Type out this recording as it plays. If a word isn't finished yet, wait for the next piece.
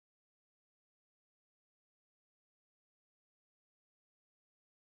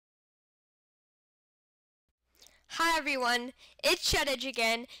Hi everyone, it's Shadaj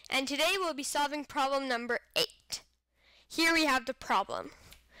again, and today we'll be solving problem number 8. Here we have the problem.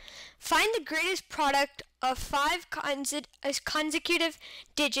 Find the greatest product of 5 consecutive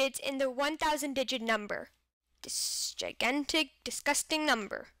digits in the 1000 digit number. This gigantic, disgusting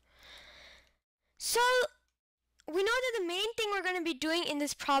number. So, we know that the main thing we're going to be doing in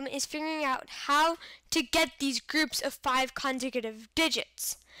this problem is figuring out how to get these groups of 5 consecutive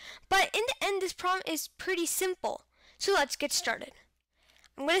digits. But in the end, this problem is pretty simple. So let's get started.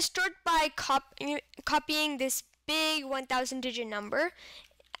 I'm going to start by copying this big 1000 digit number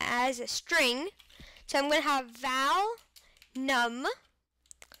as a string. So I'm going to have val num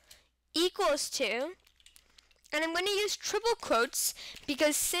equals to, and I'm going to use triple quotes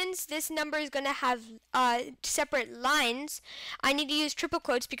because since this number is going to have separate lines, I need to use triple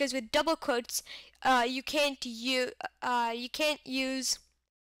quotes because with double quotes, you can't use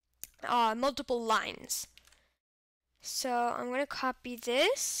multiple lines. So I'm going to copy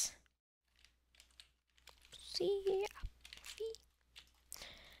this.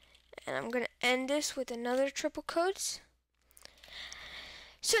 And I'm going to end this with another triple quotes.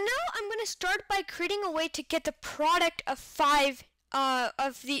 So now I'm going to start by creating a way to get the product of 5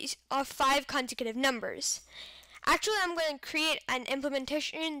 consecutive numbers. Actually, I'm going to create an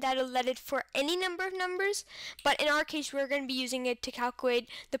implementation that'll let it for any number of numbers, but in our case, we're going to be using it to calculate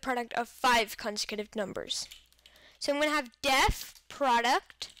the product of 5 consecutive numbers. So I'm going to have def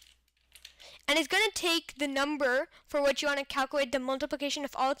product, and it's going to take the number for which you want to calculate the multiplication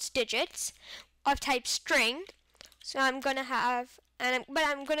of all its digits of type string. So I'm going to have, but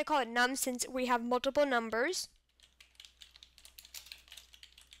I'm going to call it num since we have multiple numbers.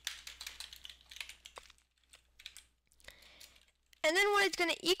 And then what it's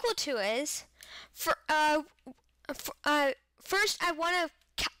going to equal to is, first I want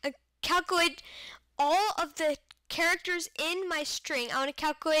to calculate all of the characters in my string. I want to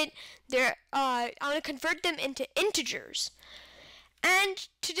calculate I want to convert them into integers. And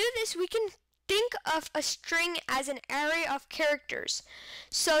to do this, we can think of a string as an array of characters.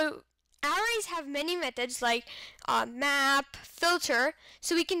 So arrays have many methods like map, filter,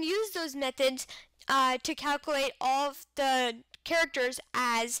 so we can use those methods to calculate all of the characters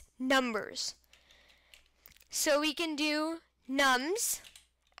as numbers. So we can do nums,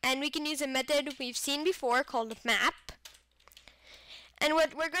 and we can use a method we've seen before called map. And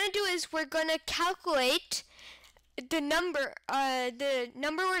what we're going to do is we're going to calculate the number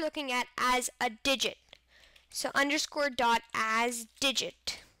we're looking at as a digit. So underscore dot as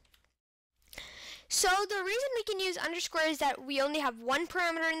digit. So the reason we can use underscore is that we only have one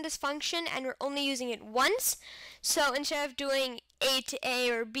parameter in this function and we're only using it once. So instead of doing A to A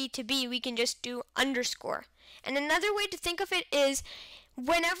or B to B, we can just do underscore. And another way to think of it is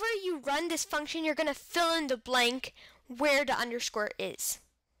whenever you run this function, you're going to fill in the blank where the underscore is.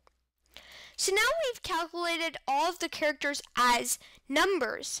 So now we've calculated all of the characters as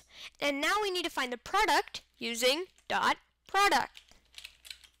numbers. And now we need to find the product using dot product.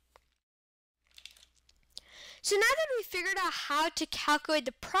 So now that we've figured out how to calculate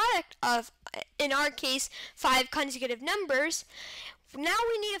the product of, in our case, 5 consecutive numbers, now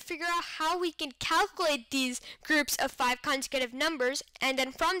we need to figure out how we can calculate these groups of 5 consecutive numbers, and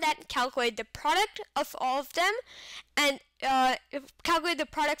then from that calculate the product of all of them, and calculate the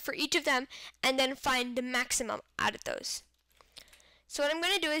product for each of them, and then find the maximum out of those. So what I'm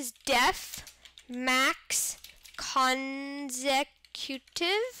going to do is def max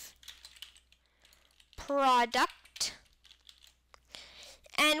consecutive product.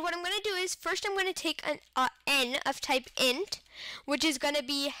 And what I'm going to do is first I'm going to take an n of type int, which is going to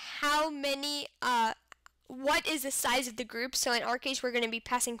be how many, what is the size of the group. So in our case, we're going to be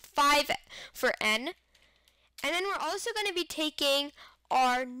passing 5 for n. And then we're also going to be taking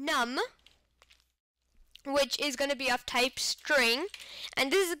our num, which is going to be of type string.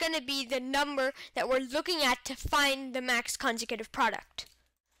 And this is going to be the number that we're looking at to find the max consecutive product.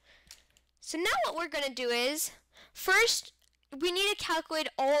 So now what we're going to do is, first, we need to calculate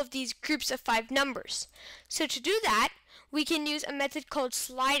all of these groups of 5 numbers. So to do that, we can use a method called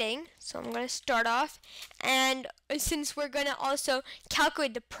sliding. So I'm going to start off, and since we're going to also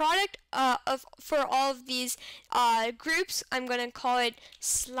calculate the product for all of these groups, I'm going to call it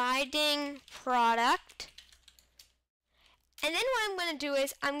sliding product. And then what I'm going to do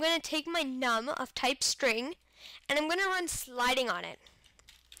is I'm going to take my num of type string, and I'm going to run sliding on it.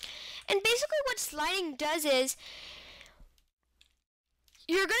 And basically what sliding does is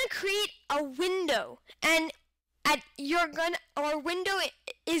you're going to create a window, and our window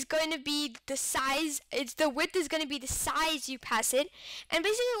is going to be the size, the width is going to be the size you pass it. And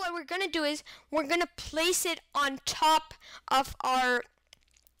basically what we're going to do is we're going to place it on top of our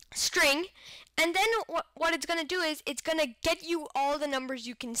string, and then what it's going to do is it's going to get you all the numbers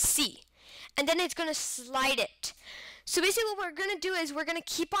you can see, and then it's going to slide it. So basically what we're going to do is we're going to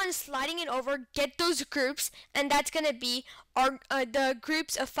keep on sliding it over, get those groups, and that's going to be our the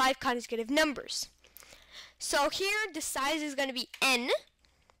groups of 5 consecutive numbers. So here the size is going to be n,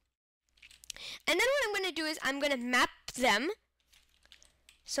 and then what I'm going to do is I'm going to map them.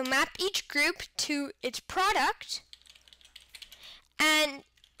 So map each group to its product, and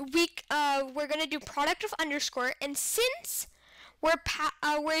we're going to do product of underscore, and since we're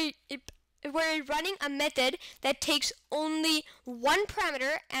running a method that takes only one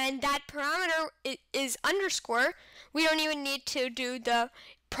parameter, and that parameter is underscore, we don't even need to do the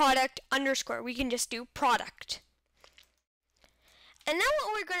product underscore. We can just do product. And now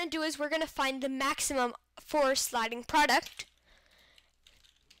what we're going to do is we're going to find the maximum for sliding product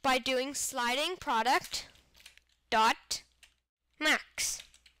by doing sliding product dot max.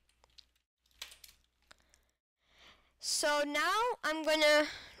 So now I'm going to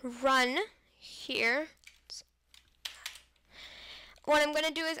run here. What I'm going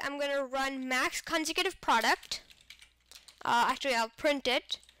to do is I'm going to run max consecutive product. Actually, I'll print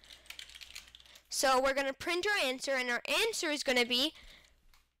it. So we're going to print our answer, and our answer is going to be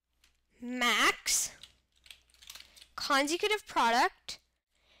max consecutive product.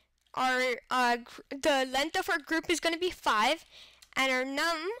 The length of our group is going to be 5, and our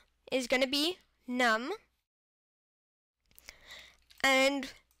num is going to be num.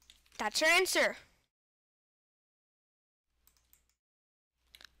 And that's our answer.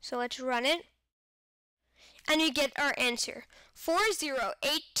 So let's run it. And we get our answer,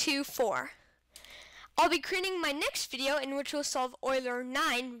 40824. I'll be creating my next video in which we'll solve Euler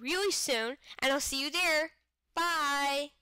 9 really soon, and I'll see you there. Bye!